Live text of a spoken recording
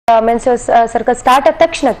Menstrual circle start ಆದ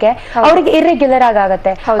ತಕ್ಷಣಕ್ಕೆ ಅವರಿಗೆ ಇರ್ರೆಗ್ಯುಲರ್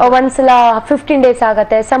ಆಗತ್ತೆ, ಒಂದ್ಸಲ 15 ಡೇಸ್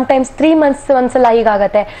ಆಗತ್ತೆ, ಸಮ್ ಟೈಮ್ಸ್ 3 ಮಂತ್ಸ್ ಒಂದ್ಸಲ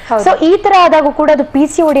ಹೀಗಾಗತ್ತೆ. ಸೊ ಈ ತರ ಆದಾಗ ಕೂಡ ಅದು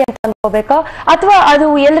PCOD ಅಂತ ಅನ್ಕೋಬೇಕಾ ಅಥವಾ ಅದು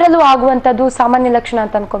ಎಲ್ಲರಲ್ಲೂ ಆಗುವಂತದ್ದು ಸಾಮಾನ್ಯ ಲಕ್ಷಣ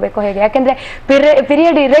ಅಂತ ಅನ್ಕೋಬೇಕು ಹೇಗೆ? ಯಾಕಂದ್ರೆ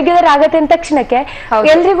ಪೀರಿಯಡ್ ಇರ್ರೆಗ್ಯುಲರ್ ಆಗತ್ತೆ ಅಂದ ತಕ್ಷಣಕ್ಕೆ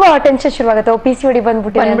ಎಲ್ರಿಗೂ ಟೆನ್ಷನ್ ಶುರುವಾಗುತ್ತೆ, PCOD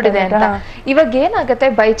ಬಂದ್ಬಿಟ್ಟಿದೆ ಅಂತ. ಇವಾಗ ಏನಾಗುತ್ತೆ,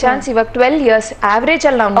 ಬೈ ಚಾನ್ಸ್ ಇವಾಗ 12 ಇಯರ್ಸ್ ಆವರೇಜ್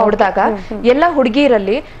ಅಲ್ಲಿ ನಾವು ನೋಡಿದಾಗ ಎಲ್ಲ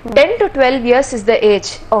ಹುಡುಗಿರಲ್ಲಿ 10 to 12 years is the age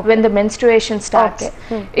when the menstruation starts.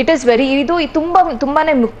 It is very ಇದು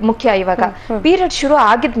ತುಂಬಾನೇ ಮುಖ್ಯ. ಇವಾಗ ಪೀರಿಯಡ್ ಶುರು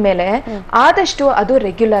ಆಗಿದ್ಮೇಲೆ ಆದಷ್ಟು ಅದು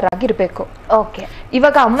ರೆಗ್ಯುಲರ್ ಆಗಿರ್ಬೇಕು. ಓಕೆ,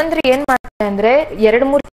 ಇವಾಗ ಅಮ್ಮಂದ್ರೆ ಏನ್ ಮಾಡ್ತಾರೆ ಅಂದ್ರೆ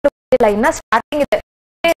 2-3 ತಿಂಗಳು ಇನ್ನ ಸ್ಟಾರ್ಟಿಂಗ್ ಇದೆ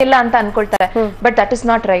ಇಲ್ಲ ಅಂತ ಅನ್ಕೊಳ್ತಾರೆ, but that is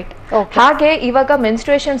not right. ಹಾಗೆ ಇವಾಗ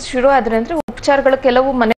ಮೆನ್ಸ್ಟ್ರುಯೇಷನ್ ಶುರು ಆದ್ರೆ ಅಂದ್ರೆ ಉಪಚಾರಗಳು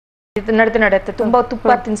ಕೆಲವು ಮನೆ ನಡೆಯುತ್ತೆ. ತುಂಬಾ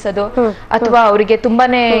ತುಪ್ಪ ತಿನ್ಸೋದು ಅಥವಾ ಅವರಿಗೆ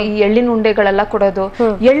ತುಂಬಾನೇ ಈ ಎಳ್ಳಿನ ಉಂಡೆಗಳೆಲ್ಲ ಕೊಡೋದು.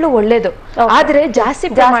 ಎಳ್ಳು ಒಳ್ಳೇದು, ಆದ್ರೆ ಜಾಸ್ತಿ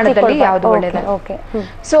ಪ್ರಮಾಣದಲ್ಲಿ ಯಾವ್ದು ಒಳ್ಳೇದು.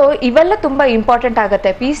 ಸೊ ಇವೆಲ್ಲ ತುಂಬಾ ಇಂಪಾರ್ಟೆಂಟ್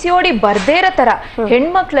ಆಗತ್ತೆ. PCOD ಬರ್ದೇ ಇರೋ ತರ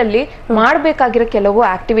ಹೆಣ್ಮಕ್ಳಲ್ಲಿ ಮಾಡ್ಬೇಕಾಗಿರೋ ಕೆಲವು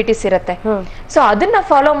ಆಕ್ಟಿವಿಟೀಸ್ ಇರತ್ತೆ. ಸೊ ಅದನ್ನ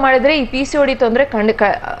ಫಾಲೋ ಮಾಡಿದ್ರೆ ಈ PCOD ತೊಂದ್ರೆ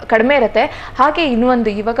ಕಡಿಮೆ ಇರತ್ತೆ. ಹಾಗೆ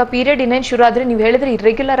ಇನ್ನೊಂದು, ಇವಾಗ ಪೀರಿಯಡ್ ಇನ್ನೇನ್ ಶುರು ಆದ್ರೆ ನೀವು ಹೇಳಿದ್ರೆ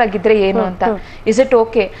ಇರ್ರೆಗ್ಯುಲರ್ ಆಗಿದ್ರೆ ಏನು ಅಂತ, is it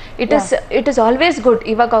okay? It is always good.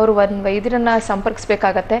 ಇವಾಗ ಅವ್ರು ಒಂದ್ ವೈದ್ಯರನ್ನ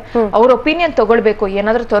ಸಂಪರ್ಕಿಸಬೇಕಾಗತ್ತೆ, ಅವ್ರ ಒಪಿನಿಯನ್ ತಗೊಳ್ಬೇಕು.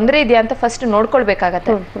 ಏನಾದ್ರೂ ತೊಂದರೆ ಇದೆಯಾ ಅಂತ first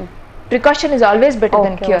ನೋಡ್ಕೊಳ್ಬೇಕಾಗತ್ತೆ. Precaution is always better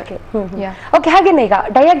than cure. Okay, ಹಾಗೇನೆ ಈಗ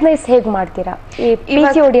ಡಯಾಗ್ನೈಸ್ ಹೇಗೆ ಮಾಡ್ತೀರಾ? ಈ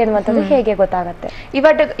PCOD ಅನ್ನುವಂಥದ್ದು ಹೇಗೆ ಗೊತ್ತಾಗುತ್ತೆ?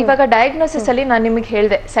 ಇವಾಗ ಡಯಾಗ್ನೋಸಿಸ್ ಅಲ್ಲಿ ನಾನು ನಿಮಗೆ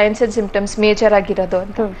ಹೇಳಿದೆ, ಸೈನ್ಸ್ ಅಂಡ್ ಸಿಂಪ್ಟಮ್ಸ್ ಮೇಜರ್ ಆಗಿರೋದು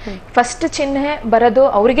ಅಂತ. ಫಸ್ಟ್ ಚಿಹ್ನೆ ಬರೋದು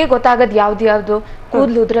ಅವ್ರಿಗೆ ಗೊತ್ತಾಗದ್ ಯಾವ್ದು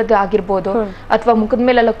ಕೂದ್ಲು ಉದ್ರದ್ದು ಆಗಿರ್ಬೋದು, ಅಥವಾ ಮುಖದ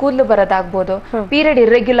ಮೇಲೆಲ್ಲ ಕೂದ್ಲು ಬರೋದಾಗ್ಬೋದು, ಪೀರಿಯಡ್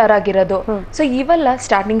ಇರ್ರೆಗ್ಯುಲರ್ ಆಗಿರೋದು. ಸೊ ಇವೆಲ್ಲ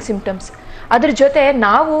ಸ್ಟಾರ್ಟಿಂಗ್ ಸಿಂಪ್ಟಮ್ಸ್. ಅದ್ರ ಜೊತೆ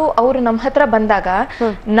ನಾವು ಅವ್ರು ನಮ್ಮ ಹತ್ರ ಬಂದಾಗ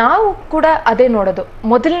ನಾವು ಕೂಡ ಅದೇ ನೋಡೋದು.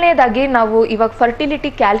 ಮೊದಲನೇದಾಗಿ ನಾವು ಇವಾಗ ಫರ್ಟಿಲಿಟಿ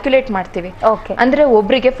ಕ್ಯಾಲ್ಕುಲೇಟ್ ಮಾಡ್ತೀವಿ. ಅಂದ್ರೆ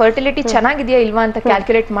ಒಬ್ರಿಗೆ ಫರ್ಟಿಲಿಟಿ ಚೆನ್ನಾಗಿದೆಯಾ ಇಲ್ವಾ ಅಂತ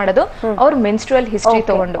ಕ್ಯಾಲ್ಕುಲೇಟ್ ಮಾಡೋದು ಅವ್ರ ಮೆನ್ಸ್ಟ್ರುಯಲ್ ಹಿಸ್ಟ್ರಿ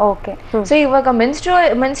ತಗೊಂಡು. ಸೊ ಇವಾಗ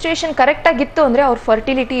ಮೆನ್ಸ್ಟ್ರುಯೇಷನ್ ಕರೆಕ್ಟ್ ಆಗಿತ್ತು ಅಂದ್ರೆ ಅವ್ರ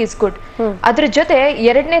ಫರ್ಟಿಲಿಟಿ ಇಸ್ ಗುಡ್. ಅದ್ರ ಜೊತೆ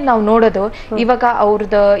ಎರಡನೇದು ನಾವು ನೋಡೋದು, ಇವಾಗ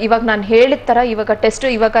ಅವ್ರದ್ದು ಇವಾಗ ನಾನು ಹೇಳಿದ ತರ ಇವಾಗ ಟೆಸ್ಟ್,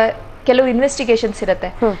 ಇವಾಗ ಕೆಲವು ಇನ್ವೆಸ್ಟಿಗೇಷನ್ಸ್ ಇರುತ್ತೆ.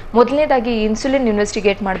 ಮೊದಲನೇದಾಗಿ ಇನ್ಸುಲಿನ್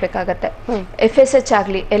ಇನ್ವೆಸ್ಟಿಗೇಟ್ ಮಾಡ್ಬೇಕಾಗತ್ತೆ. FSH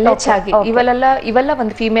ಆಗ್ಲಿ, LH ಆಗ್ಲಿ, ಇವೆಲ್ಲ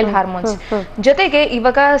ಒಂದು ಫಿಮೇಲ್ ಹಾರ್ಮೋನ್ಸ್. ಜೊತೆಗೆ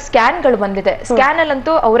ಇವಾಗ ಸ್ಕ್ಯಾನ್ ಗಳು ಬಂದಿದೆ. ಸ್ಕ್ಯಾನ್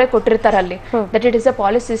ಅಲ್ಲಂತೂ ಅವರೇ ಕೊಟ್ಟಿರ್ತಾರೆ ಅಲ್ಲಿ that it is a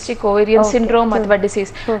polycystic ovarian syndrome ಅಥವಾ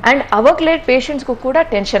ಡಿಸೀಸ್. ಅಂಡ್ ಅವಾಗ್ಲೇ ಪೇಷಂಟ್ಸ್ಗೂ ಕೂಡ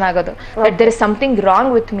ಟೆನ್ಷನ್ ಆಗೋದು that there is something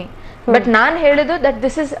wrong with me. But ನಾನ್ ಹೇಳುದು that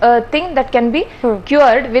this is thing that can be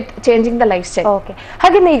cured with changing the life style.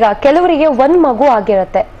 ಹಾಗೆ ಈಗ ಕೆಲವರಿಗೆ ಒಂದ್ ಮಗು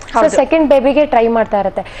ಆಗಿರುತ್ತೆ, ಸೆಕೆಂಡ್ ಬೇಬಿಗೆ ಟ್ರೈ ಮಾಡ್ತಾ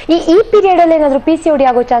ಇರುತ್ತೆ. ಈ ಪೀರಿಯಡ್ ಅಲ್ಲಿ ಏನಾದ್ರು PCOD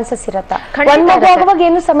ಆಗೋ ಚಾನ್ಸಸ್ ಇರತ್ತಾ? ಒಂದ್ ಮಗು ಆಗುವಾಗ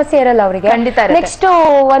ಏನು ಸಮಸ್ಯೆ ಇರಲ್ಲ ಅವರಿಗೆ, ನೆಕ್ಸ್ಟ್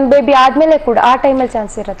ಒಂದ್ ಬೇಬಿ ಆದ್ಮೇಲೆ ಕೂಡ ಆ ಟೈಮಲ್ಲಿ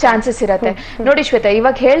ಚಾನ್ಸಸ್ ಇರುತ್ತೆ. ನೋಡಿ ಶ್ವೇತಾ,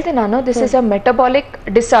 ಇವಾಗ ಹೇಳ್ತೀನಿ ನಾನು, this is a metabolic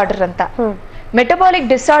disorder ಅಂತ. ಮೆಟಬಾಲಿಕ್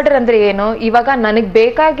ಡಿಸಾರ್ಡರ್ ಅಂದ್ರೆ ಏನು? ಇವಾಗ ನನಗೆ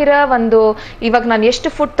ಬೇಕಾಗಿರೋ ಇವಾಗ ನಾನು ಎಷ್ಟು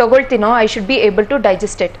food ತಗೊಳ್ತೀನೋ I should be able to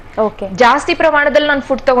digest it. ಜಾಸ್ತಿ ಪ್ರಮಾಣದಲ್ಲಿ ನಾನು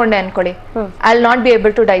ಫುಡ್ ತಗೊಂಡೆ ಅನ್ಕೊಳ್ಳಿ, I will not be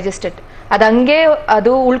able to digest it.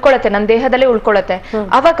 ಅದು ಉಳ್ಕೊಳತ್ತೆ, ನನ್ನ ದೇಹದಲ್ಲೇ ಉಳ್ಕೊಳತ್ತೆ.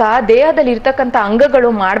 ಅವಾಗ ದೇಹದಲ್ಲಿ ಇರ್ತಕ್ಕಂಥ ಅಂಗಗಳು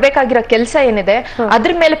ಮಾಡ್ಬೇಕಾಗಿರೋ ಕೆಲಸ ಏನಿದೆ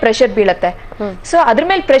ಅದ್ರ ಮೇಲೆ ಪ್ರೆಷರ್ ಬೀಳತ್ತೆ. ಸೊ ಅದ್ರ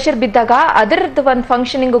ಮೇಲೆ ಪ್ರೆಷರ್ ಬಿದ್ದಾಗ ಅದರದ್ದು ಒಂದು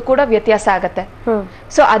ಫಂಕ್ಷನಿಂಗ್ ಕೂಡ ವ್ಯತ್ಯಾಸ ಆಗತ್ತೆ.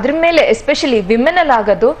 ಸೊ ಅದ್ರ ಮೇಲೆ ಎಸ್ಪೆಷಲಿ ವಿಮೆನ್ ಅಲ್ಲಿ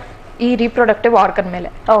ಆಗೋದು ಈ ರಿಪ್ರೊಡಕ್ಟಿವ್ ಆರ್ಗನ್ ಮೇಲೆ.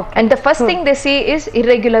 And the first thing they see is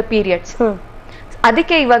irregular periods.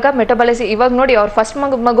 ಅದಕ್ಕೆ ಇವಾಗ ಮೆಟಬಾಲಿಸಿ, ಇವಾಗ ನೋಡಿ ಅವ್ರ ಫಸ್ಟ್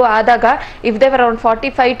ಮಗು ಆದಾಗ if they were around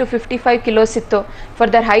 45 to 55 kilos ಇತ್ತು, ಫಾರ್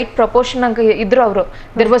ದರ್ ಹೈಟ್ ಪ್ರಪೋರ್ಷನ್ ಇದ್ರು ಅವರು,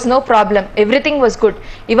 there was no problem, everything was good.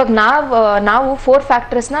 ಇವಾಗ ನಾವು 4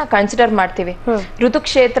 ಫ್ಯಾಕ್ಟರ್ಸ್ ನ ಕನ್ಸಿಡರ್ ಮಾಡ್ತೀವಿ. ಋತು,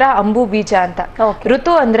 ಕ್ಷೇತ್ರ, ಅಂಬು, ಬೀಜ ಅಂತ.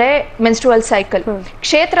 ಋತು ಅಂದ್ರೆ ಮೆನ್ಸ್ಟ್ರುಯಲ್ ಸೈಕಲ್,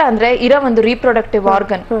 ಕ್ಷೇತ್ರ ಅಂದ್ರೆ ಇರೋ ಒಂದು ರಿಪ್ರೊಡಕ್ಟಿವ್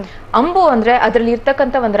ಆರ್ಗನ್, ಅಂಬು ಅಂದ್ರೆ ಅದ್ರಲ್ಲಿ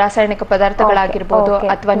ಇರ್ತಕ್ಕಂಥ ಒಂದು ರಾಸಾಯನಿಕ ಪದಾರ್ಥಗಳಾಗಿರ್ಬೋದು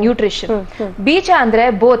ಅಥವಾ ನ್ಯೂಟ್ರಿಷನ್, ಬೀಜ ಅಂದ್ರೆ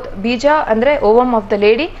ಬೋತ್, ಬೀಜ ಅಂದ್ರೆ ovum of the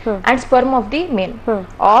lady and sperm of the male.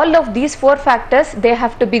 All of these 4 factors they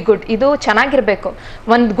have to be good. ಇದು ಚೆನ್ನಾಗಿರ್ಬೇಕು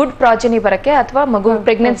ಒಂದ್ ಗುಡ್ ಪ್ರಾಜನಿ ಬರಕ್ಕೆ ಅಥವಾ ಮಗು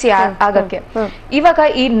ಪ್ರೆಗ್ನೆನ್ಸಿ ಆಗಕ್ಕೆ. ಇವಾಗ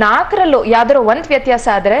ಈ 4ರಲ್ಲೂ ಯಾವ್ದಾರು ಒಂದ್ ವ್ಯತ್ಯಾಸ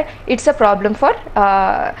ಆದ್ರೆ it's a problem for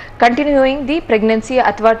continuing the pregnancy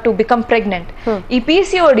ಅಥವಾ ಟು ಬಿಕಮ್ ಪ್ರೆಗ್ನೆಂಟ್. ಈ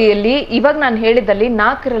PCOD ಯಲ್ಲಿ ಇವಾಗ ನಾನು ಹೇಳಿದಲ್ಲಿ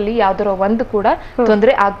 4ರಲ್ಲಿ ಯಾವ್ದಾರೋ ಒಂದು ಕೂಡ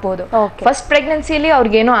ತೊಂದರೆ ಆಗ್ಬಹುದು. ಫಸ್ಟ್ ಪ್ರೆಗ್ನೆನ್ಸಿಲಿ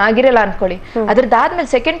ಅವ್ರಿಗೆ ಏನೋ ಆಗಿರಲ್ಲ ಅನ್ಕೊಳ್ಳಿ, ಅದ್ರದಾದ್ಮೇಲೆ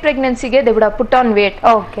second ಪ್ರೆಗ್ನೆನ್ಸಿಗೆ they would put on wait.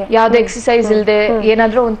 ಯಾವ್ದು ಎಕ್ಸರ್ಸೈಸ್ ಇಲ್ಲದೆ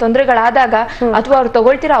ಏನಾದ್ರೂ ಒಂದು ತೊಂದರೆಗಳಾದಾಗ ಅಥವಾ ಅವ್ರು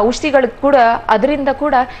ತಗೊಳ್ತಿರೋ ಔಷಧಿಗಳು ಕೂಡ ಅದರಿಂದ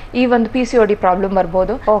ಕೂಡ ಈ ಒಂದು PCOD ಪ್ರಾಬ್ಲಮ್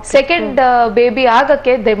ಬರ್ಬೋದು. ಸೆಕೆಂಡ್ ಬೇಬಿ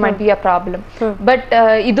ಆಗಕ್ಕೆ they might be a problem. But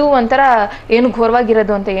ಇದು ಒಂಥರ ಏನು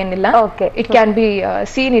ಘೋರವಾಗಿರೋದು ಅಂತ ಏನಿಲ್ಲ. It can be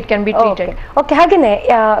seen, it can be treated. Okay, ಹಾಗೇನೆ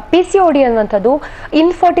PCOD ಅನ್ನುವಂಥದ್ದು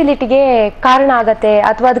ಇನ್ಫರ್ಟಿಲಿಟಿಗೆ ಕಾರಣ ಆಗತ್ತೆ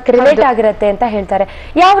ಅಥವಾ ಅದಕ್ಕೆ ರಿಲೇಟ್ ಆಗಿರತ್ತೆ ಅಂತ ಹೇಳ್ತಾರೆ.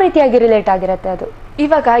 ಯಾವ ರೀತಿಯಾಗಿ ರಿಲೇಟ್ ಆಗಿರತ್ತೆ ಅದು?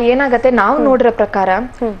 ಇವಾಗ ಏನಾಗತ್ತೆ, ನಾವು ನೋಡಿರೋ ಪ್ರಕಾರ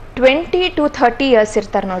 20 to 30 years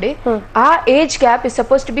ಇರ್ತಾರೆ ನೋಡಿ, ಆ age gap is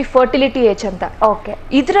suppose to B fertility age ಅಂತ.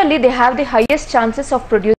 ಇದರಲ್ಲಿ they have the highest chances of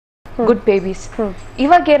produce good babies.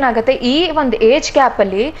 ಇವಾಗ ಏನಾಗುತ್ತೆ, ಈ ಒಂದು ಏಜ್ ಗ್ಯಾಪ್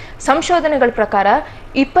ಅಲ್ಲಿ ಸಂಶೋಧನೆಗಳ ಪ್ರಕಾರ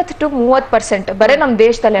 20 to 30% ಬರೇ ನಮ್ಮ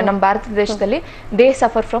ದೇಶದಲ್ಲಿ, ನಮ್ಮ ಭಾರತ ದೇಶದಲ್ಲಿ they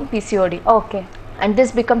suffer from PCOD. Okay. And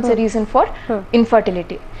this becomes A reason for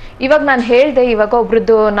infertility. ಇವಾಗ ನಾನು ಹೇಳ್ದೆ, ಇವಾಗ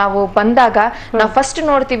ಒಬ್ರದ್ದು ನಾವು ಬಂದಾಗ ನಾವು ಫಸ್ಟ್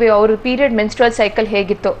ನೋಡ್ತೀವಿ ಅವ್ರ ಪೀರಿಯಡ್ ಮೆನ್ಸ್ಟ್ರುವಲ್ ಸೈಕಲ್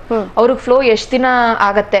ಹೇಗಿತ್ತು, ಅವ್ರಿಗೆ ಫ್ಲೋ ಎಷ್ಟ್ ದಿನ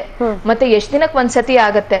ಆಗತ್ತೆ, ಮತ್ತೆ ಎಷ್ಟ್ ದಿನಕ್ಕೆ ಒಂದ್ಸತಿ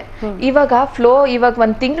ಆಗತ್ತೆ. ಇವಾಗ ಫ್ಲೋ ಇವಾಗ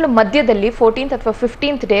ಒಂದ್ ತಿಂಗಳು ಮಧ್ಯದಲ್ಲಿ 14th ಅಥವಾ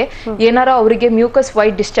 15th ಡೇ ಏನಾರ ಅವರಿಗೆ ಮ್ಯೂಕಸ್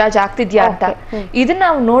ವೈಟ್ ಡಿಸ್ಚಾರ್ಜ್ ಆಗ್ತಿದ್ಯಾ ಅಂತ, ಇದನ್ನ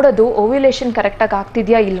ನಾವು ನೋಡೋದು ಓವ್ಯುಲೇಷನ್ ಕರೆಕ್ಟ್ ಆಗಿ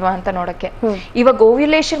ಆಗ್ತಿದ್ಯಾ ಇಲ್ವಾ ಅಂತ ನೋಡಕ್ಕೆ. ಇವಾಗ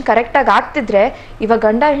ಓವ್ಯುಲೇಷನ್ ಕರೆಕ್ಟ್ ಆಗಿ ಆಗ್ತಿದ್ರೆ, ಇವಾಗ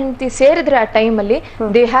ಗಂಡ ಹೆಂಡತಿ ಸೇರಿದ್ರೆ ಆ ಟೈಮ್ ಅಲ್ಲಿ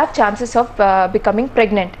they have chances of becoming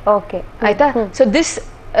pregnant. Okay, ಆಯ್ತಾ? So this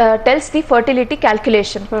tells the fertility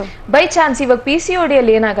calculation. By chance ಇವಾಗ PCOD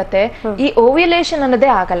ಅಲ್ಲಿ ಏನಾಗುತ್ತೆ, ಈ ಓವ್ಯುಲೇಷನ್ ಅನ್ನೋದೇ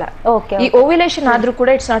ಆಗಲ್ಲ. ಈ ಓವ್ಯುಲೇಷನ್ ಆದ್ರೂ ಕೂಡ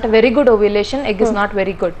it's not a very good ovulation, egg is not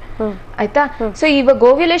very good. ಆಯ್ತಾ? ಸೊ ಇವಾಗ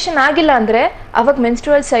ಓವ್ಯುಲೇಷನ್ ಆಗಿಲ್ಲ ಅಂದ್ರೆ ಅವಾಗ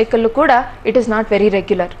ಮೆನ್ಸ್ಟ್ರುವಲ್ ಸೈಕಲ್ ಕೂಡ it is not very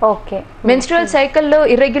regular. Okay. Menstrual cycle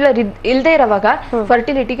irregular ಇಲ್ಲದೆ ಇರುವಾಗ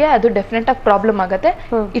ಫರ್ಟಿಲಿಟಿಗೆ ಅದು ಡೆಫಿನೆಟ್ ಆಗಿ ಪ್ರಾಬ್ಲಮ್ ಆಗುತ್ತೆ.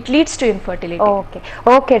 It leads to infertility. Okay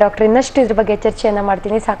okay doctor, ಇನ್ನಷ್ಟು ಇದ್ರ ಬಗ್ಗೆ ಚರ್ಚೆಯನ್ನ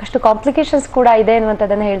ಮಾಡ್ತೀನಿ. ಸಾಕಷ್ಟು ಕಾಂಪ್ಲಿಕೇಶನ್ಸ್ ಕೂಡ ಇದೆ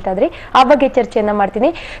ಅನ್ನುವಂಥದ್ದನ್ನ ಹೇಳ್ತಾ ಇದ್ರಿ, ಆ ಬಗ್ಗೆ ಚರ್ಚೆಯನ್ನ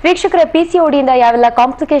ಮಾಡ್ತೀನಿ. ವೀಕ್ಷಕರ, PCOD ಇಂದ ಯಾವೆಲ್ಲ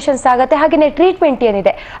ಕಾಂಪ್ಲಿಕೇಶನ್ಸ್ ಆಗುತ್ತೆ, ಹಾಗೇನೆ ಟ್ರೀಟ್ಮೆಂಟ್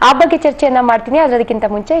ಏನಿದೆ ಆ ಬಗ್ಗೆ ಚರ್ಚೆಯನ್ನ ಮಾಡ್ತೀನಿ. ಅದಕ್ಕಿಂತ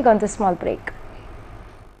ಮುಂಚೆ ಈಗ ಒಂದು ಸ್ಮಾಲ್ ಬ್ರೇಕ್.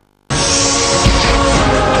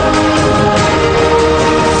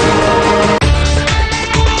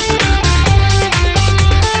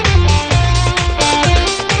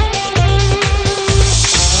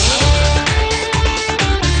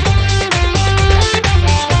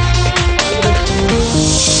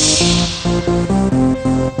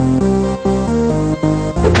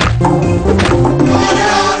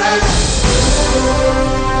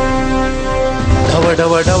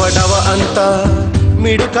 ಡವ ಡವ ಡವ ಅಂತ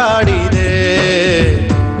ಮಿಡುಕಾಡಿದೆ,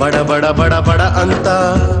 ಬಡ ಬಡ ಬಡ ಬಡ ಅಂತ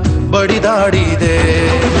ಬಡಿದಾಡಿದೆ.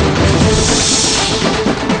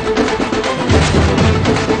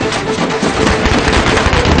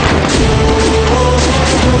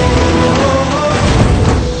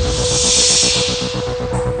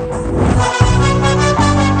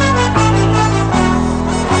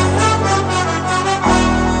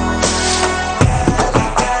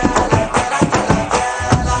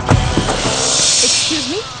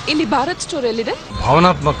 ಭಾರತ್ ಸ್ಟೋರ್ ಎಲ್ಲಿದೆ?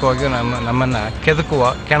 ಭಾವನಾತ್ಮಕವಾಗಿ ನಮ್ಮನ್ನ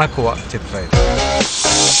ಕೆದಕುವ ಕೆಣಕುವ ಚಿತ್ರ ಇದೆ.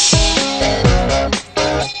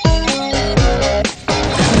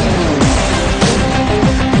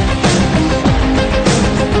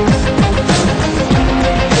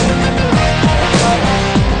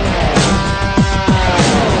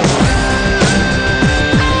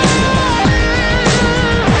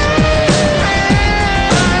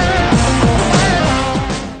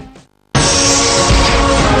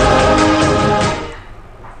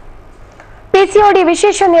 PCOD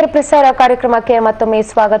ವಿಶೇಷ ನೇರ ಪ್ರಸಾರ ಕಾರ್ಯಕ್ರಮಕ್ಕೆ ಮತ್ತೊಮ್ಮೆ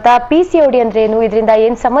ಸ್ವಾಗತ. PCOD ಅಂದ್ರೆ ಏನು, ಇದರಿಂದ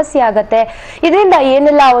ಏನ್ ಸಮಸ್ಯೆ ಆಗತ್ತೆ, ಇದರಿಂದ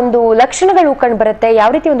ಏನೆಲ್ಲ ಒಂದು ಲಕ್ಷಣಗಳು ಕಂಡು ಬರುತ್ತೆ, ಯಾವ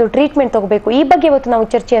ರೀತಿ ಒಂದು ಟ್ರೀಟ್ಮೆಂಟ್ ತಗೋಬೇಕು, ಈ ಬಗ್ಗೆ ಇವತ್ತು ನಾವು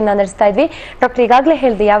ಚರ್ಚೆಯನ್ನ ನಡೆಸ್ತಾ ಇದ್ವಿ. ಡಾಕ್ಟರ್ ಈಗಾಗಲೇ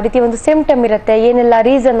ಹೇಳಿದೆ ಯಾವ ರೀತಿ ಒಂದು ಸಿಂಪ್ಟಮ್ ಇರುತ್ತೆ, ಏನೆಲ್ಲ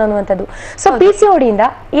ರೀಸನ್ ಅನ್ನುವಂಥದ್ದು. ಸೊ PCOD ಇಂದ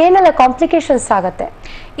ಏನೆಲ್ಲ ಕಾಂಪ್ಲಿಕೇಶನ್ಸ್ ಆಗತ್ತೆ?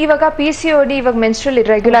 ಇವಾಗ PCOD ಇವಾಗ ಮೆನ್ಸ್ಟ್ರಲ್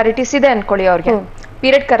ಇರ್ರೆಗ್ಯುಲಾರಿಟೀಸ್ ಇದೆ ಅನ್ಕೊಳ್ಳಿ, ಅವ್ರಿಗೆ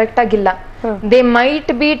ಪೀರಿಯಡ್ ಕರೆಕ್ಟ್ ಆಗಿಲ್ಲ, they might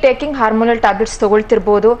be taking hormonal tablets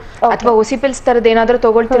ತಗೊಳ್ತಿರ್ಬೋದು, ಅಥವಾ ಒಸಿಪಿಲ್ಸ್ ತರದ್ ಏನಾದ್ರೂ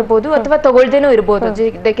ತಗೊಳ್ತಿರ್ಬೋದು, ಅಥವಾ ತಗೊಳ್ದೇನೂ ಇರ್ಬೋದು.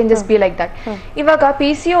 They can just be like that. ಇವಾಗ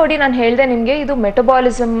PCOD ನಾನು ಹೇಳ್ದೆ ನಿಮ್ಗೆ ಇದು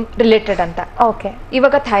ಮೆಟಬಾಲಿಸಮ್ ರಿಲೇಟೆಡ್ ಅಂತ. ಓಕೆ.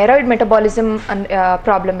 ಇವಾಗ ಥೈರಾಯ್ಡ್ ಮೆಟಬಾಲಿಸಮ್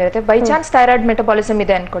ಪ್ರಾಬ್ಲಮ್ ಇರುತ್ತೆ. ಬೈ ಚಾನ್ಸ್ ಥೈರಾಯ್ಡ್ ಮೆಟಬಾಲಿಸಮ್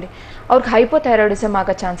ಇದೆ ಅನ್ಕೊಳ್ಳಿ, ಅವ್ರಿಗೆ ಹೈಪೋಥೈರಾಯ್ಡಿಸಮ್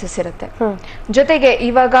ಆಗೋ ಚಾನ್ಸಸ್ ಇರುತ್ತೆ. ಜೊತೆಗೆ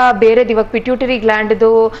ಇವಾಗ ಬೇರೆದು ಇವಾಗ ಪಿಟ್ಯೂಟರಿ ಗ್ಲ್ಯಾಂಡ್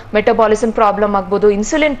ಮೆಟಬಾಲಿಸಮ್ ಪ್ರಾಬ್ಲಮ್ ಆಗ್ಬೋದು,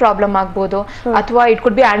 ಇನ್ಸುಲಿನ್ ಪ್ರಾಬ್ಲಮ್ ಆಗ್ಬೋದು, ಅಥವಾ it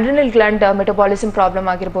could be ಆಂಡ್ರಿನಲ್ gland metabolism problem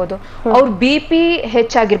ಆಗಿರ್ಬೋದು, ಅವ್ರ BP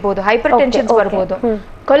ಹೆಚ್ಚಾಗಿರ್ಬೋದು, ಹೈಪರ್ ಟೆನ್ಷನ್ಸ್ ಬರ್ಬೋದು,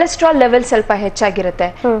 ಕೊಲೆಸ್ಟ್ರಾಲ್ ಲೆವೆಲ್ ಸ್ವಲ್ಪ ಹೆಚ್ಚಾಗಿರುತ್ತೆ.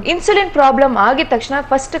 ಇನ್ಸುಲಿನ್ ಪ್ರಾಬ್ಲಮ್ ಆಗಿದ ತಕ್ಷಣ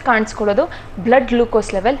ಫಸ್ಟ್ ಕಾಣಿಸ್ಕೊಳ್ಳೋದು ಬ್ಲಡ್ ಗ್ಲೂಕೋಸ್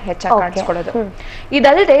ಲೆವೆಲ್ ಹೆಚ್ಚಾಗಿ ಕಾಣಿಸ್ಕೊಳ್ಳೋದು.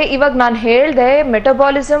 ಇದಲ್ಲದೆ ಇವಾಗ ನಾನು ಹೇಳ್ದೆ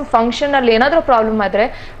ಮೆಟಬಾಲಿಸಮ್ ಫಂಕ್ಷನ್ ಅಲ್ಲಿ ಏನಾದ್ರೂ ಪ್ರಾಬ್ಲಮ್ ಆದ್ರೆ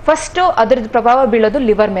ಫಸ್ಟ್ ಅದ್ರದ್ದು ಪ್ರಭಾವ ಬೀಳೋದು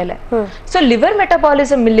ಲಿವರ್ ಮೇಲೆ. ಸೊ ಲಿವರ್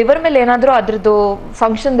ಮೆಟಬಾಲಿಸಮ್, ಲಿವರ್ ಮೇಲೆ ಏನಾದ್ರೂ ಅದ್ರದ್ದು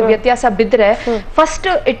ಫಂಕ್ಷನ್ ವ್ಯತ್ಯಾಸ ಬಿದ್ರೆ ಫಸ್ಟ್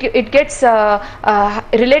ಇಟ್ ಗೆಟ್ಸ್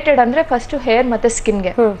ರಿಲೇಟೆಡ್ ಅಂದ್ರೆ ಫಸ್ಟ್ ಹೇರ್ ಮತ್ತೆ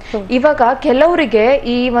ಸ್ಕಿನ್ಗೆ. ಇವಾಗ ಕೆಲವರಿಗೆ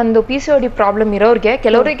ಈ ಒಂದು PCOD ಪ್ರಾಬ್ಲಮ್ ಇರೋರಿಗೆ,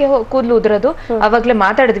 ಕೆಲವರಿಗೆ ಕೂದಲು ಉದುರೋದು, ಅವಾಗ್ಲೇ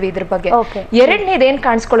ಮಾತಾಡಿದ್ವಿ ಇದ್ರ ಬಗ್ಗೆ. ಎರಡನೇದು ಏನ್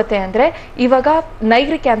ಕಾಣಿಸ್ಕೊಳ್ಳುತ್ತೆ ಅಂದ್ರೆ ಇವಾಗ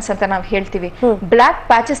ನೈಗ್ರಿಕ್ಯಾನ್ಸ್ ಅಂತ ನಾವ್ ಹೇಳ್ತೀವಿ, ಬ್ಲಾಕ್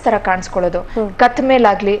ಪ್ಯಾಚಸ್ ತರ ಕಾಣಿಸ್ಕೊಳ್ಳೋದು, ಕತ್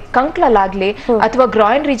ಮೇಲಾಗ್ಲಿ, ಕಂಕ್ಲಲ್ಲಾಗ್ಲಿ, ಅಥವಾ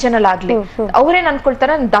ಗ್ರಾಯಿನ್ ರೀಜನ್ ಅಲ್ಲಿ ಆಗ್ಲಿ. ಅವ್ರೇನ್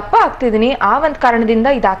ಅನ್ಕೊಳ್ತಾರ ದಪ್ಪ ಆಗ್ತಿದೀನಿ ಆ ಒಂದ್ ಕಾರಣದಿಂದ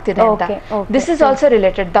ಇದಾಗ್ತಿದೆ ಅಂತ. This is also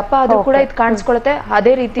related. ದಪ್ಪ ಆದ್ರೂ ಕೂಡ ಇದು ಕಾಣಿಸ್ಕೊಳ್ಳುತ್ತೆ.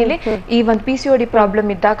 ಅದೇ ರೀತಿಲಿ ಈ ಒಂದ್ PCOD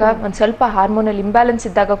ಪ್ರಾಬ್ಲಮ್ ಇದ್ದಾಗ, ಒಂದ್ ಸ್ವಲ್ಪ ಹಾರ್ಮೋನಲ್ ಇಂಬ್ಯಾಲೆನ್ಸ್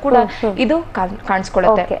ಇದ್ದಾಗ ಕೂಡ ಇದು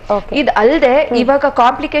ಕಾಣಿಸ್ಕೊಳ್ಳುತ್ತೆ. ಇದ್ ಅಲ್ದೆ ಇವಾಗ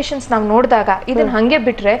ಕಾಂಪ್ಲಿಕೇಶನ್ಸ್ ನಾವ್ ನೋಡಿದಾಗ ಇದನ್ನ ಹಂಗೆ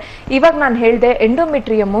ಬಿಟ್ರೆ, ಇವಾಗ ನಾನು ಹೇಳ್ದೆ ಎಂಡೋಮೆಟ್ರಿಯಂ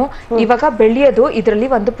ಎಂಡೋಮೆಟ್ರಿಯಮ್ ಇವಾಗ ಬೆಳೆಯೋದು ಇದರಲ್ಲಿ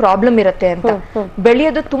ಒಂದು ಪ್ರಾಬ್ಲಮ್ ಇರುತ್ತೆ ಅಂತ.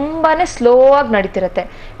 ಬೆಳೆಯೋದು ತುಂಬಾನೇ ಸ್ಲೋ ಆಗಿ ನಡೀತಿರುತ್ತೆ.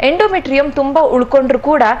 ಎಂಡೋಮೆಟ್ರಿಯಮ್ ತುಂಬಾ ಉಳ್ಕೊಂಡ್ರು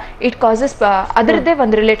ಕೂಡ ಇಟ್ ಕಾಸಸ್ ಅದರದ್ದೇ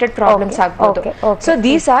ಒಂದು ರಿಲೇಟೆಡ್ ಪ್ರಾಬ್ಲಮ್ಸ್ ಆಗ್ಬೋದು. So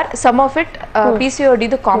these are some of it PCOD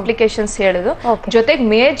complications ಹೇಳೋದು. ಜೊತೆಗೆ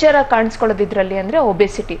ಮೇಜರ್ ಆಗಿ ಕಾಣಿಸ್ಕೊಳ್ಳೋದು ಇದ್ರಲ್ಲಿ ಅಂದ್ರೆ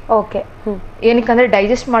ಒಬೆಸಿಟಿ. ಏನಕ್ಕಂದ್ರೆ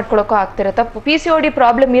ಡೈಜೆಸ್ಟ್ ಮಾಡ್ಕೊಳಕ್ಕೂ ಆಗ್ತಿರತ್ತ. PCOD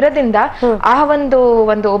ಪ್ರಾಬ್ಲಮ್ ಇರೋದ್ರಿಂದ ಆ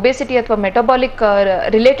ಒಂದು ಒಬೆಸಿಟಿ ಅಥವಾ ಮೆಟಬಾಲಿಕ್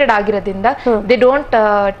ರಿಲೇಟೆಡ್ ಆಗಿರೋದ್ರಿಂದ they don't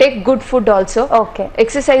take good food also.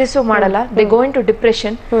 Exercises ಮಾಡಲ್ಲ. They go in to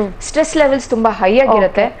depression. Stress levels ತುಂಬಾ ಹೈ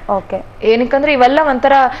ಆಗಿರುತ್ತೆ. ಏನಕ್ಕಂದ್ರೆ ಇವೆಲ್ಲ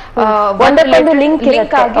ಒಂಥರ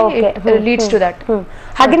ಲಿಂಕ್ ಆಗಿ ಲೀಡ್ಸ್ ಟು ದಟ್.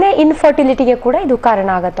 ಹಾಗೇನೆ ಇನ್ಫರ್ಟಿಲಿಟಿಗೆ ಕೂಡ ಇದು ಕಾರಣ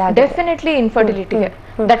ಆಗುತ್ತೆ. Definitely ಇನ್ಫರ್ಟಿಲಿಟಿಗೆ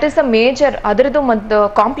that is the major. ಅದರದ್ದು ಒಂದು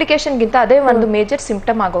ಕಾಂಪ್ಲಿಕೇಶನ್ ಗಿಂತ ಅದೇ ಒಂದು ಮೇಜರ್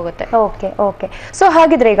ಸಿಂಪ್ಟಮ್ ಆಗೋಗುತ್ತೆ. ಓಕೆ. ಸೊ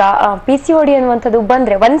ಹಾಗಿದ್ರೆ ಈಗ PCOD ಅನ್ನುವಂಥದ್ದು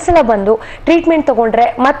ಬಂದ್ರೆ ಒಂದ್ಸಲ ಬಂದು ಟ್ರೀಟ್ಮೆಂಟ್ ತಗೊಂಡ್ರೆ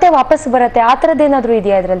ಮತ್ತೆ ವಾಪಸ್ ಬರುತ್ತೆ, ಆ ತರದ್ ಏನಾದ್ರು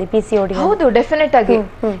ಇದೆಯಾ ಇದರಲ್ಲಿ PCOD? ಹೌದು, ಡೆಫಿನೆಟ್ ಆಗಿ.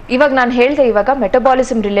 ಇವಾಗ ನಾನು ಹೇಳ್ದೆ ಇವಾಗ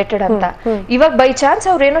ಮೆಟಬಾಲಿಸಮ್ ರಿಲೇಟೆಡ್ ಅಂತ. ಇವಾಗ ಬೈ ಚಾನ್ಸ್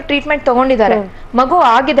ಅವ್ರೇನೋ ಟ್ರೀಟ್ಮೆಂಟ್ ತಗೊಂಡಿದ್ದಾರೆ, ಮಗು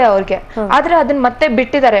ಆಗಿದೆ ಅವ್ರಿಗೆ, ಆದ್ರೆ ಅದನ್ನ ಮತ್ತೆ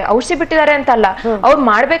ಬಿಟ್ಟಿದ್ದಾರೆ. ಔಷಧಿ ಬಿಟ್ಟಿದ್ದಾರೆ ಅಂತ ಅಲ್ಲ, ಅವ್ರು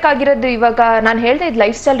ಮಾಡ್ಬೇಕಾಗಿರೋದು ಇವಾಗ ನಾನು ಹೇಳ್ದೆ ಇದು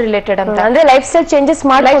ಲೈಫ್ ಸ್ಟೈಲ್ ರಿಲೇಟೆಡ್ ಅಂತ. ಅಂದ್ರೆ ಲೈಫ್ ಸ್ಟೈಲ್ ಚೇಂಜಸ್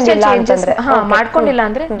ಮಾಡ್ಕೊಂಡಿಲ್ಲ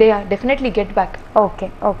ಅಂದ್ರೆ they are definitely get back. Okay.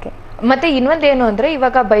 ಮತ್ತೆ ಇನ್ನೊಂದೇನು ಅಂದ್ರೆ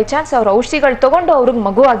ಇವಾಗ ಬೈ ಚಾನ್ಸ್ ಅವ್ರ ಔಷಧಿಗಳು ತಗೊಂಡು ಅವ್ರಿಗೆ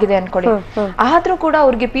ಮಗು ಆಗಿದೆ ಅನ್ಕೊಳ್ಳಿ, ಆದ್ರೂ ಕೂಡ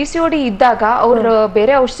ಅವ್ರಿಗೆ PCOD ಇದ್ದಾಗ ಅವ್ರ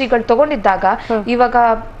ಬೇರೆ ಔಷಧಿಗಳು ತಗೊಂಡಿದ್ದಾಗ ಇವಾಗ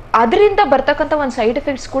ಅದರಿಂದ ಬರ್ತಕ್ಕಂತ ಒಂದ್ ಸೈಡ್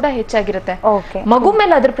ಎಫೆಕ್ಟ್ಸ್ ಕೂಡ ಹೆಚ್ಚಾಗಿರುತ್ತೆ. ಮಗು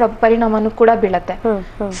ಮೇಲೆ ಅದ್ರ ಪರಿಣಾಮನೂ ಕೂಡ ಬೀಳತ್ತೆ.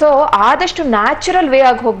 ಸೊ ಆದಷ್ಟು ನ್ಯಾಚುರಲ್ ವೇ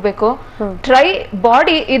ಆಗಿ ಹೋಗ್ಬೇಕು. ಟ್ರೈ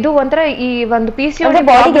ಬಾಡಿ ಇದು ಒಂಥರ ಈ ಒಂದು PCOD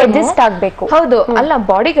ಬಾಡಿಗೆ ಅಡ್ಜಸ್ಟ್ ಆಗ್ಬೇಕು. ಹೌದು, ಅಲ್ಲ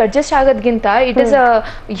ಬಾಡಿಗೆ ಅಡ್ಜಸ್ಟ್ ಆಗೋದ್ಗಿಂತ ಇಟ್ ಇಸ್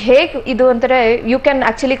ಹೇಗ್ ಇದು ಒಂಥರ you can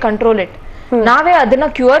actually control it. ನಾವೇ ಅದನ್ನ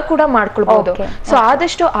ಕ್ಯೂರ್ ಕೂಡ ಮಾಡ್ಕೊಳ್ಬಹುದು. ಸೊ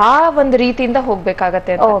ಆದಷ್ಟು ಆ ಒಂದು ರೀತಿಯಿಂದ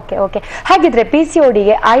ಹೋಗ್ಬೇಕಾಗತ್ತೆ. ಓಕೆ. ಹಾಗಿದ್ರೆ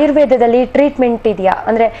PCODಗೆ ಆಯುರ್ವೇದದಲ್ಲಿ ಟ್ರೀಟ್ಮೆಂಟ್ ಇದೆಯಾ,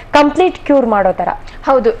 ಅಂದ್ರೆ ಕಂಪ್ಲೀಟ್ ಕ್ಯೂರ್ ಮಾಡೋ ತರ?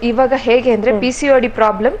 ಹೌದು. ಇವಾಗ ಹೇಗೆ ಅಂದ್ರೆ PCOD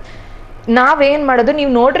ಪ್ರಾಬ್ಲಮ್ ನಾವೇನ್ ಮಾಡೋದು,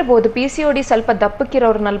 ನೀವು ನೋಡಿರ್ಬೋದು PCOD ಸ್ವಲ್ಪ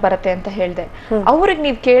ದಪ್ಪಕ್ಕಿರೋರ್ನಲ್ಲಿ ಬರುತ್ತೆ ಅಂತ ಹೇಳ್ದೆ. ಅವ್ರಿಗೆ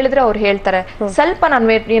ನೀವ್ ಕೇಳಿದ್ರೆ ಅವ್ರು ಹೇಳ್ತಾರೆ ಸ್ವಲ್ಪ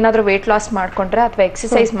ನಾನು ಏನಾದ್ರು ವೇಟ್ ಲಾಸ್ ಮಾಡ್ಕೊಂಡ್ರೆ ಅಥವಾ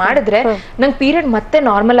ಎಕ್ಸರ್ಸೈಸ್ ಮಾಡಿದ್ರೆ ನಂಗೆ ಪೀರಿಯಡ್ ಮತ್ತೆ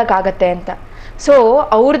ನಾರ್ಮಲ್ ಆಗಿ ಆಗತ್ತೆ ಅಂತ. ಸೊ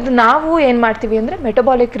ಅವ್ರದ್ದು ನಾವು ಏನ್ ಮಾಡ್ತೀವಿ ಅಂದ್ರೆ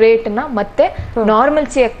ಮೆಟಬಾಲಿಕ್ ರೇಟ್ ನ ಮತ್ತೆ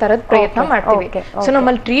ನಾರ್ಮಲ್ಸಿ ಆಗಿ ತರದ ಪ್ರಯತ್ನ ಮಾಡ್ತೀವಿ. ಸೊ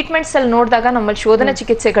ನಮ್ಮಲ್ಲಿ ಟ್ರೀಟ್ಮೆಂಟ್ಸ್ ಅಲ್ಲಿ ನೋಡಿದಾಗ ನಮ್ಮಲ್ಲಿ ಶೋಧನ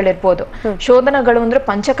ಚಿಕಿತ್ಸೆಗಳಿರ್ಬೋದು. ಶೋಧನಗಳು ಅಂದ್ರೆ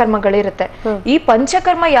ಪಂಚಕರ್ಮಗಳಿರುತ್ತೆ. ಈ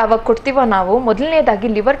ಪಂಚಕರ್ಮ ಯಾವಾಗ ಕೊಡ್ತೀವೋ ನಾವು ಮೊದಲನೇದಾಗಿ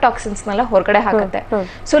ಲಿವರ್ ಟಾಕ್ಸಿನ್ಸ್ ನೆಲ್ಲ ಹೊರಗಡೆ ಹಾಕುತ್ತೆ.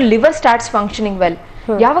 So liver starts functioning well.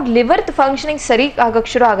 ಯಾವಾಗ ಲಿವರ್ ಫಂಕ್ಷನಿಂಗ್ ಸರಿ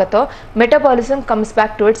ಆಗಕ್ ಶುರು ಆಗತ್ತೋ metabolism comes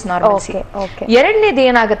back to it's normalcy. ಎರಡನೇದು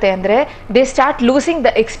ಏನಾಗುತ್ತೆ ಅಂದ್ರೆ they start losing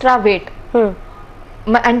the extra wait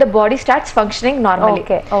and the body starts functioning normally.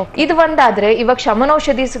 ಇದು ಒಂದಾದ್ರೆ ಇವಾಗ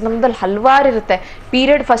ಶಮನೌಷಧಿ ನಮ್ದಲ್ಲಿ ಹಲವಾರು ಇರುತ್ತೆ.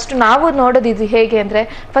 ಪೀರಿಯಡ್ ಫಸ್ಟ್ ನಾವು ನೋಡೋದು ಇದು ಹೇಗೆ ಅಂದ್ರೆ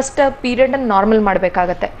ಫಸ್ಟ್ ಪೀರಿಯಡ್ ಅನ್ನು ನಾರ್ಮಲ್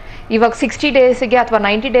ಮಾಡ್ಬೇಕಾಗತ್ತೆ. ಇವಾಗ 60 ಡೇಸ್ಗೆ ಅಥವಾ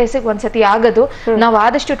 90 ಡೇಸ್ಗೆ ಒಂದ್ಸತಿ ಆಗೋದು ನಾವು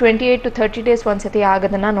ಆದಷ್ಟು 28 to 30 ಡೇಸ್ ಒಂದ್ಸತಿ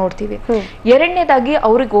ಆಗೋದನ್ನ ನೋಡ್ತೀವಿ. ಎರಡನೇದಾಗಿ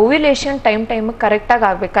ಅವ್ರಿಗೆ ಓವ್ಯುಲೇಷನ್ ಟೈಮ್ ಕರೆಕ್ಟ್ ಆಗಿ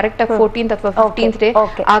ಆಗ್ಬೇಕು. ಕರೆಕ್ಟ್ ಆಗಿ 14th ಅಥವಾ 15th ಡೇ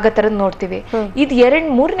ಆಗೋ ತರದ್ ನೋಡ್ತೀವಿ. ಇದು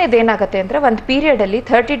ಮೂರನೇದು ಏನಾಗುತ್ತೆ ಅಂದ್ರೆ ಒಂದು ಪೀರಿಯಡ್ ಅಲ್ಲಿ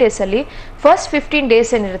 30 ಡೇಸ್ ಅಲ್ಲಿ ಫಸ್ಟ್ 15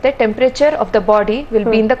 ಡೇಸ್ ಏನಿರುತ್ತೆ temperature of the body will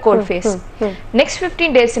be in the cold phase. Next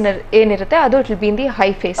 15 days ಏನಿರುತ್ತೆ ಅದು it will be in the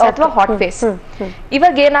high phase ಅಥವಾ hot phase.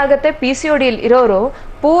 ಇವಾಗ ಏನಾಗುತ್ತೆ PCOD ಇರೋರು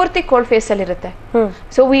ಪೂರ್ತಿ ಕೋಲ್ಡ್ ಫೇಸ್ ಅಲ್ಲಿ ಇರುತ್ತೆ.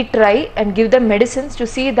 So we try and give the medicines to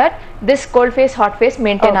see that this cold face hot face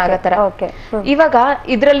maintain ಆಗತ್ತರ. ಇವಾಗ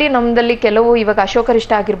ಇದರಲ್ಲಿ ನಮ್ದಲ್ಲಿ ಕೆಲವು ಇವಾಗ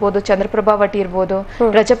ಅಶೋಕರಿಷ್ಟ ಆಗಿರ್ಬೋದು, ಚಂದ್ರಪ್ರಭಾವಟಿ ಇರ್ಬೋದು,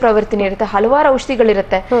 ರಜಪ್ರವರ್ತಿನಿ ಇರುತ್ತೆ, ಹಲವಾರು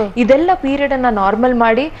ಔಷಧಿಗಳಿರುತ್ತೆ. ಇದೆಲ್ಲ ಪೀರಿಯಡ್ ಅನ್ನ ನಾರ್ಮಲ್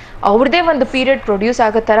ಮಾಡಿ ಅವ್ರದೇ ಒಂದು ಪೀರಿಯಡ್ ಪ್ರೊಡ್ಯೂಸ್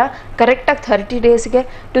ಆಗತ್ತರ ಕರೆಕ್ಟ್ ಆಗಿ 30 ಡೇಸ್ಗೆ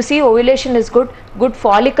to C ovulation is good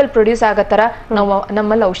follicle produce ಆಗತ್ತರ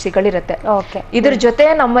ನಮ್ಮಲ್ಲಿ ಔಷಧಿಗಳಿರುತ್ತೆ. ಇದ್ರ ಜೊತೆ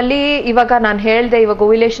ನಮ್ಮಲ್ಲಿ ಇವಾಗ ನಾನು ಹೇಳ್ದೆ ಇವಾಗ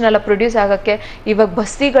ಓವ್ಯುಲೇಷನ್ ಎಲ್ಲ ಪ್ರೊಡ್ಯೂಸ್ ಆಗಕ್ಕೆ ಇವಾಗ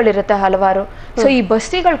ಬಸ್ತಿಗಳಿರುತ್ತೆ ಹಲವಾರು. ಸೊ ಈ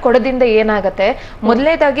ಬಸ್ತಿಗಳು ಕೊಡೋದ್ರಿಂದ ಏನಾಗುತ್ತೆ,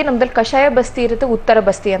 ಮೊದಲನೇದಾಗಿ ನಮ್ದಲ್ಲಿ ಕಷಾಯ ಬಸ್ತಿ ಇರುತ್ತೆ, ಉತ್ತರ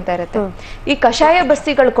ಬಸ್ತಿ ಅಂತ ಇರುತ್ತೆ. ಈ ಕಷಾಯ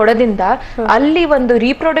ಬಸ್ತಿಗಳು ಕೊಡೋದ್ರಿಂದ ಅಲ್ಲಿ ಒಂದು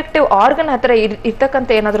ರೀಪ್ರೊಡಕ್ಟಿವ್ ಆರ್ಗನ್ ಹತ್ರ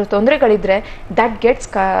ಇರ್ತಕ್ಕಂಥ ಏನಾದ್ರು ತೊಂದರೆಗಳಿದ್ರೆ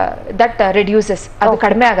ದಟ್ ರೆಡ್ಯೂಸಸ್, ಅದು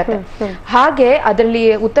ಕಡಿಮೆ ಆಗತ್ತೆ. ಹಾಗೆ ಅದರಲ್ಲಿ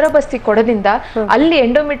ಉತ್ತರ ಬಸ್ತಿ ಕೊಡೋದ್ರಿಂದ ಅಲ್ಲಿ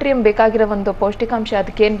ಎಂಡೋಮೆಟ್ರಿಯಂ ಬೇಕಾಗಿರೋ ಒಂದು ಪೌಷ್ಟಿಕಾಂಶ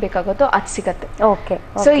ಅದಕ್ಕೆ ಏನ್ ಬೇಕಾಗುತ್ತೋ ಅದು ಸಿಗತ್ತೆ.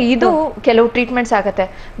 ಸೊ ಇದು ಕೆಲವು ಟ್ರೀಟ್ಮೆಂಟ್ಸ್ ಆಗತ್ತೆ.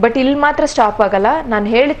 ಬಟ್ ಇಲ್ಲಿ ಮಾತ್ರ ಸ್ಟಾಪ್ ಆಗಲ್ಲ. ನಾನು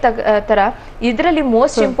ಹೇಳಿದ ತರ ಇದರಲ್ಲಿ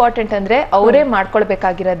ಮೋಸ್ಟ್ ಇಂಪಾರ್ಟೆಂಟ್ ಅಂದ್ರೆ ಅವರೇ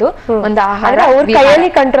ಮಾಡ್ಕೊಳ್ಬೇಕಾಗಿರೋದು ಒಂದು ಆಹಾರ, ಅವ್ರ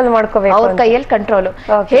ಕೈಯಲ್ಲಿ ಕಂಟ್ರೋಲ್ ಮಾಡ್ಕೋಬೇಕು. ಅವ್ರ ಕೈಯಲ್ಲಿ ಕಂಟ್ರೋಲ್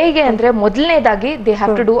ಹೇಗೆ ಅಂದ್ರೆ ಮೊದಲನೇದಾಗಿ they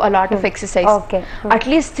have to do a lot of exercise.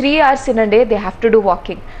 At least 3 hours in a day they have to do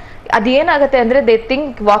walking. ಅದೇನಾಗುತ್ತೆ ಅಂದ್ರೆ ದೇ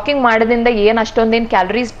ಥಿಂಕ್ ವಾಕಿಂಗ್ ಮಾಡೋದ್ರಿಂದ ಏನ್ ಅಷ್ಟೊಂದೇನ್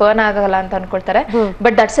ಕ್ಯಾಲರೀಸ್ ಬರ್ನ್ ಆಗಲ್ಲ ಅಂತ ಅನ್ಕೊಳ್ತಾರೆ.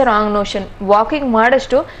 But that's a wrong notion. Walking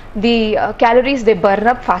ಮಾಡಷ್ಟು the calories they burn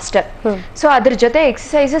up faster. So ಅದ್ರ ಜೊತೆ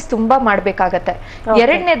exercises ತುಂಬಾ ಮಾಡ್ಬೇಕಾಗತ್ತೆ.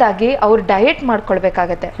 ಎರಡನೇದಾಗಿ ಅವ್ರು ಡಯಟ್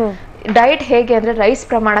ಮಾಡ್ಕೊಳ್ಬೇಕಾಗತ್ತೆ. ಡಯಟ್ ಹೇಗೆ ಅಂದ್ರೆ ರೈಸ್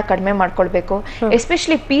ಪ್ರಮಾಣ ಕಡಿಮೆ ಮಾಡ್ಕೊಳ್ಬೇಕು.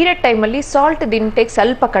 ಎಸ್ಪೆಷಲಿ ಪೀರಿಯಡ್ ಟೈಮ್ ಅಲ್ಲಿ ಸಾಲ್ಟ್ ಇಂಟೇಕ್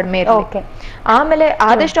ಸ್ವಲ್ಪ ಕಡಿಮೆ ಇರಲಿ. ಆಮೇಲೆ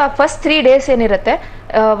ಆದಷ್ಟು ಆ ಫಸ್ಟ್ 3 days ಏನಿರುತ್ತೆ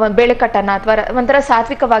ಬೇಳೆ ಕಟ್ಟನ ಅಥವಾ ಒಂಥರ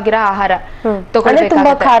ಸಾತ್ವಿಕವಾಗಿರೋ ಆಹಾರ ತಗೊಳ್ಬೇಕಾಗುತ್ತೆ.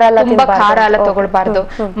 ತುಂಬಾ ಖಾರ ಎಲ್ಲ ತಗೊಳ್ಬಾರ್ದು,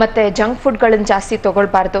 ಮತ್ತೆ ಜಂಕ್ ಫುಡ್ ಗಳನ್ನ ಜಾಸ್ತಿ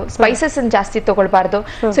ತಗೊಳ್ಬಾರ್ದು, ಸ್ಪೈಸಸ್ ಜಾಸ್ತಿ ತಗೊಳ್ಬಾರ್ದು.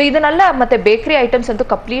 ಸೊ ಇದನ್ನೆಲ್ಲ ಮತ್ತೆ ಬೇಕರಿ ಐಟಮ್ಸ್ ಅಂತೂ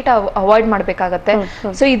ಕಂಪ್ಲೀಟ್ ಅವಾಯ್ಡ್ ಮಾಡ್ಬೇಕಾಗತ್ತೆ.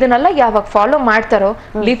 ಸೊ ಇದನ್ನೆಲ್ಲ ಯಾವಾಗ ಫಾಲೋ ಮಾಡ್ತಾರೋ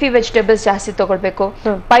ಲೀಫಿ ವೆಜಿಟೇಬಲ್ಸ್ ಜಾಸ್ತಿ ತಗೊಳ್ಬೇಕು,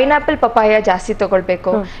 ಪೈನಾಪಲ್ ಪಪಾಯ ಜಾಸ್ತಿ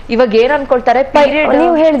ತಗೊಳ್ಬೇಕು. ಇವಾಗ ಏನ್ ಅನ್ಕೊಳ್ತಾರೆ,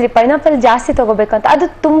 ನೀವು ಹೇಳಿದ್ರಿ ಪೈನಾಪಲ್ ಜಾಸ್ತಿ ತಗೋಬೇಕಂತ, ಅದು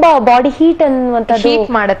ತುಂಬಾ ಬಾಡಿ ಹೀಟ್ ಅನ್ನುವಂಥದ್ದು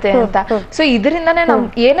ಹೀಟ್ ಮಾಡುತ್ತೆ ಅಂತ. ಸೊ ಇದರಿಂದಾನೇ ನಮ್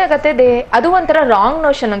ಏನಾಗತ್ತೆ, ಅದು ಒಂಥರ ರಾಂಗ್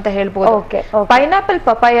ನೋಷನ್ ಅಂತ ಹೇಳ್ಬೋದು. ಪೈನಾಪಲ್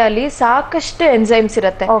ಪಪಾಯ ಅಲ್ಲಿ ಸಾಕಷ್ಟು ಎನ್ಸೈಮ್ಸ್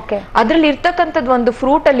ಇರುತ್ತೆ. ಅದ್ರಲ್ಲಿ ಇರ್ತಕ್ಕಂಥದ್ದು ಒಂದು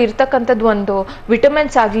ಫ್ರೂಟ್ ಅಲ್ಲಿ ಇರ್ತಕ್ಕಂಥದ್ದು ಒಂದು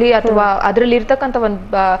ವಿಟಮಿನ್ಸ್ ಆಗ್ಲಿ ಅಥವಾ ಅದ್ರಲ್ಲಿ ಇರ್ತಕ್ಕಂಥ ಒಂದು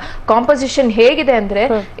ಕಾಂಪೋಸಿಷನ್ ಹೇಗಿದೆ ಅಂದ್ರೆ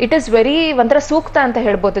ಇಟ್ ಇಸ್ ವೆರಿ ಒಂಥರ ಸೂಕ್ತ ಅಂತ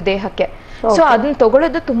ಹೇಳ್ಬೋದು ದೇಹಕ್ಕೆ. ಸೊ ಅದನ್ನ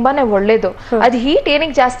ತಗೊಳ್ಳೋದು ತುಂಬಾನೇ ಒಳ್ಳೇದು. ಅದ್ ಹೀಟ್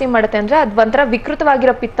ಏನಿಗೆ ಜಾಸ್ತಿ ಮಾಡುತ್ತೆ ಅಂದ್ರೆ ಅದ್ ಒಂಥರ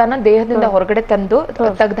ವಿಕೃತವಾಗಿರೋ ಪಿತ್ತನ ದೇಹದಿಂದ ಹೊರಗಡೆ ತಂದು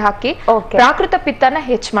ತೆಗ್ದು ಹಾಕಿ ಪ್ರಾಕೃತ ಪಿತ್ತನ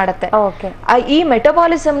ಹೆಚ್ಚು ಮಾಡುತ್ತೆ. ಈ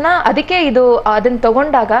ಮೆಟಬಾಲಿಸಮ್ ನ ಅದಕ್ಕೆ ಇದು ಅದನ್ನ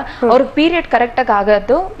ತಗೊಂಡಾಗ ಅವ್ರಿಗೆ ಪೀರಿಯಡ್ ಕರೆಕ್ಟ್ ಆಗಿ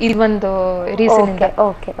ಆಗೋದು ಈ ಒಂದು ರೀಸನ್ ಇಂದ.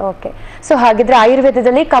 ಸೊ ಹಾಗಿದ್ರೆ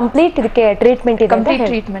ಆಯುರ್ವೇದದಲ್ಲಿ ಕಂಪ್ಲೀಟ್ ಇದಕ್ಕೆ ಟ್ರೀಟ್ಮೆಂಟ್ ಇದೆ. ಕಂಪ್ಲೀಟ್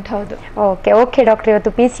ಟ್ರೀಟ್ಮೆಂಟ್, ಹೌದು. ಓಕೆ ಡಾಕ್ಟರ್,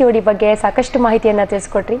 ಇವತ್ತು PCOD ಬಗ್ಗೆ ಸಾಕಷ್ಟು ಮಾಹಿತಿಯನ್ನ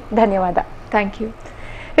ತಿಳಿಸ್ಕೊಟ್ರಿ, ಧನ್ಯವಾದ. Thank you.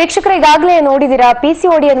 ವೀಕ್ಷಕರು, ಈಗಾಗಲೇ ನೋಡಿದಿರಾ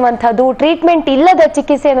PCOD ಅನ್ನುವಂಥದ್ದು ಟ್ರೀಟ್ಮೆಂಟ್ ಇಲ್ಲದ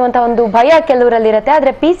ಚಿಕಿತ್ಸೆ ಅನ್ನುವಂಥ ಒಂದು ಭಯ ಕೆಲವರಲ್ಲಿರುತ್ತೆ.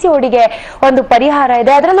 ಆದ್ರೆ PCODಗೆ ಒಂದು ಪರಿಹಾರ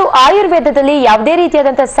ಇದೆ. ಅದರಲ್ಲೂ ಆಯುರ್ವೇದದಲ್ಲಿ ಯಾವುದೇ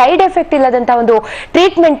ರೀತಿಯಾದಂತಹ ಸೈಡ್ ಎಫೆಕ್ಟ್ ಇಲ್ಲದಂತಹ ಒಂದು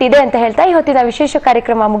ಟ್ರೀಟ್ಮೆಂಟ್ ಇದೆ ಅಂತ ಹೇಳ್ತಾ ಇವತ್ತಿನ ವಿಶೇಷ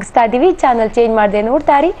ಕಾರ್ಯಕ್ರಮ ಮುಗಿಸ್ತಾ ಇದ್ದೀವಿ. ಚಾನಲ್ ಚೇಂಜ್ ಮಾಡದೆ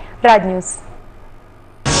ನೋಡ್ತಾ ಇರಿ ರಾಜ್ ನ್ಯೂಸ್.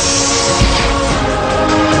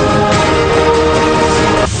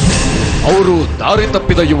 ಅವರು ದಾರಿ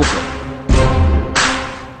ತಪ್ಪಿದ ಯುವಕರು,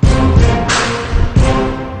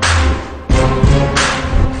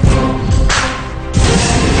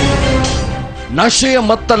 ನಶೆಯ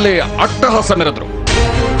ಮತ್ತಲ್ಲೇ ಅಟ್ಟಹಾಸ ಮೆರೆದರು.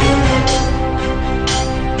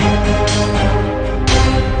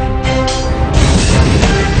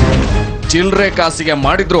 ಚಿಲ್ರೆ ಕಾಸಿಗೆ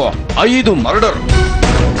ಮಾಡಿದ್ರು 5 ಮರ್ಡರ್.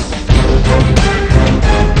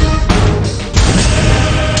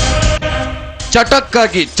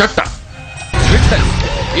 ಚಟಕ್ಕಾಗಿ ಚಟ್ಟ.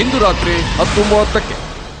 ಇಂದು ರಾತ್ರಿ 10:30ಕ್ಕೆ.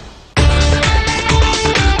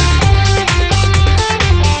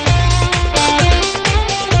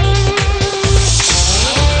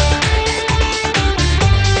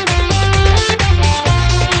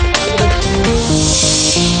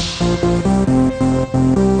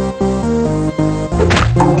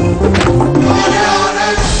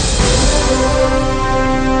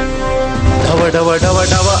 ಡವ ಡವ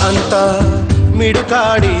ಡವ ಅಂತ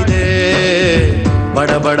ಮಿಡುಕಾಡಿದೆ,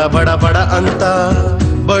 ಬಡ ಬಡ ಬಡ ಬಡ ಅಂತ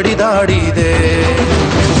ಬಡಿದಾಡಿದೆ.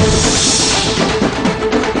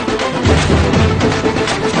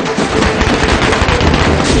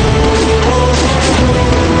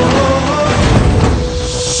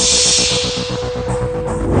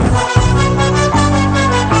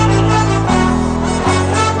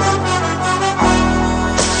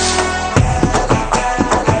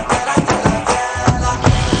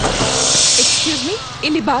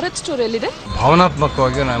 ಇಲ್ಲಿ ಭಾರತ್ ಸ್ಟೋರ್ ಎಲ್ಲಿದೆ?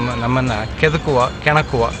 ಭಾವನಾತ್ಮಕವಾಗಿ ನಮ್ಮನ್ನ ಕೆದಕುವ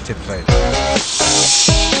ಕೆಣಕುವ ಚಿತ್ರ ಇದೆ.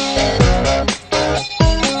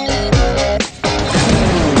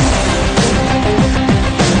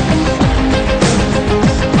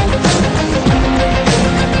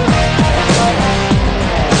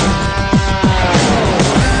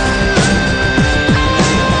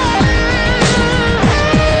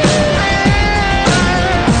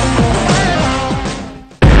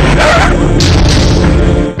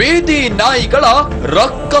 ಬೀದಿ ನಾಯಿಗಳ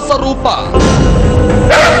ರಕ್ಕಸ ರೂಪ.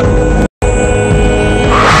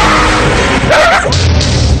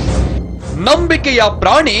 ನಂಬಿಕೆಯ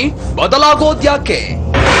ಪ್ರಾಣಿ ಬದಲಾಗೋದ್ಯಾಕೆ?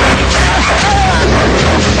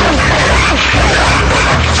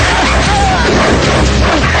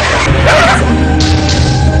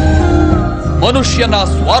 ಮನುಷ್ಯನ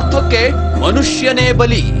ಸ್ವಾರ್ಥಕ್ಕೆ ಮನುಷ್ಯನೇ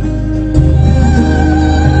ಬಲಿ.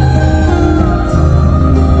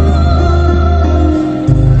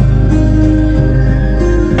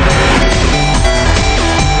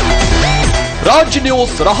 ರಾಜ್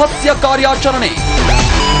ನ್ಯೂಸ್ ರಹಸ್ಯ ಕಾರ್ಯಾಚರಣೆ.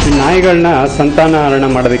 ನಾಯಿಗಳನ್ನ ಸಂತಾನಹರಣ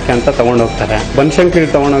ಮಾಡೋದಕ್ಕೆ ಅಂತ ತಗೊಂಡೋಗ್ತಾರೆ. ಬನಶಂಕರಿ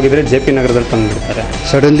ತಗೊಂಡೋಗಿದ್ರೆ JP ನಗರದಲ್ಲಿ ತಂದ್ಬಿಡ್ತಾರೆ.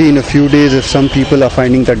 Suddenly in a few days, if some people are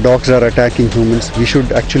finding that dogs are attacking humans, we should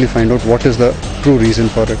actually find out what is the true reason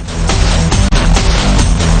for it.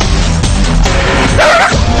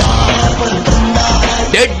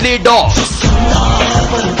 Deadly dogs.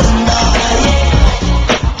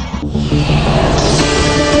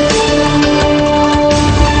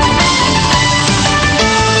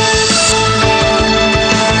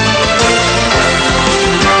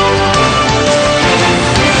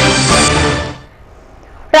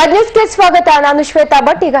 Raj ನ್ಯೂಸ್ಗೆ ಸ್ವಾಗತ. ನಾನು ಶ್ವೇತಾ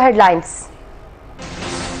ಭಟ್. ಈಗ headlines.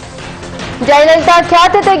 Jayalalithaa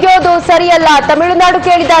ಖ್ಯಾತೆ ತೆಗೆಯೋದು ಸರಿಯಲ್ಲ. ತಮಿಳುನಾಡು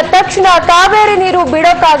ಕೇಳಿದ ತಕ್ಷಣ ಕಾವೇರಿ ನೀರು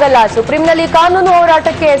ಬಿಡೋಕ್ಕಾಗಲ್ಲ. ಸುಪ್ರೀಂನಲ್ಲಿ ಕಾನೂನು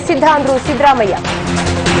ಹೋರಾಟಕ್ಕೆ ಸಿದ್ಧ ಅಂದ್ರು ಸಿದ್ದರಾಮಯ್ಯ.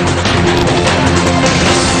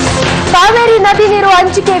 ಕಾವೇರಿ ನದಿ ನೀರು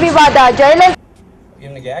ಹಂಚಿಕೆ ವಿವಾದ. ಜಯಲಲಿತಾ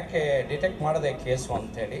ಇವನಿಗೆ ಯಾಕೆ ಡಿಟೆಕ್ಟ್ ಮಾಡದೆ ಕೇಸು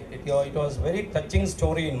ಅಂತೇಳಿ it was very touching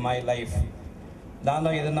story in my life. ನಾನು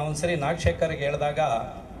ಇದನ್ನು ಒಂದ್ಸರಿ ನಾಗಶೇಖರ್ಗೆ ಹೇಳಿದಾಗ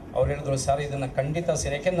ಅವ್ರು ಹೇಳಿದ್ರು, ಸರ್ ಇದನ್ನು ಖಂಡಿತ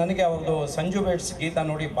ಸರಿ. ಯಾಕೆ ನನಗೆ ಅವ್ರದ್ದು ಸಂಜು ಬೇಟ್ಸ್ ಗೀತ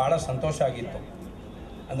ನೋಡಿ ಭಾಳ ಸಂತೋಷ ಆಗಿತ್ತು.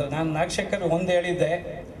 ಅಂದರೆ ನಾನು ನಾಗಶೇಖರ್ ಒಂದು ಹೇಳಿದ್ದೆ,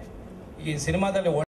 ಈ ಸಿನಿಮಾದಲ್ಲಿ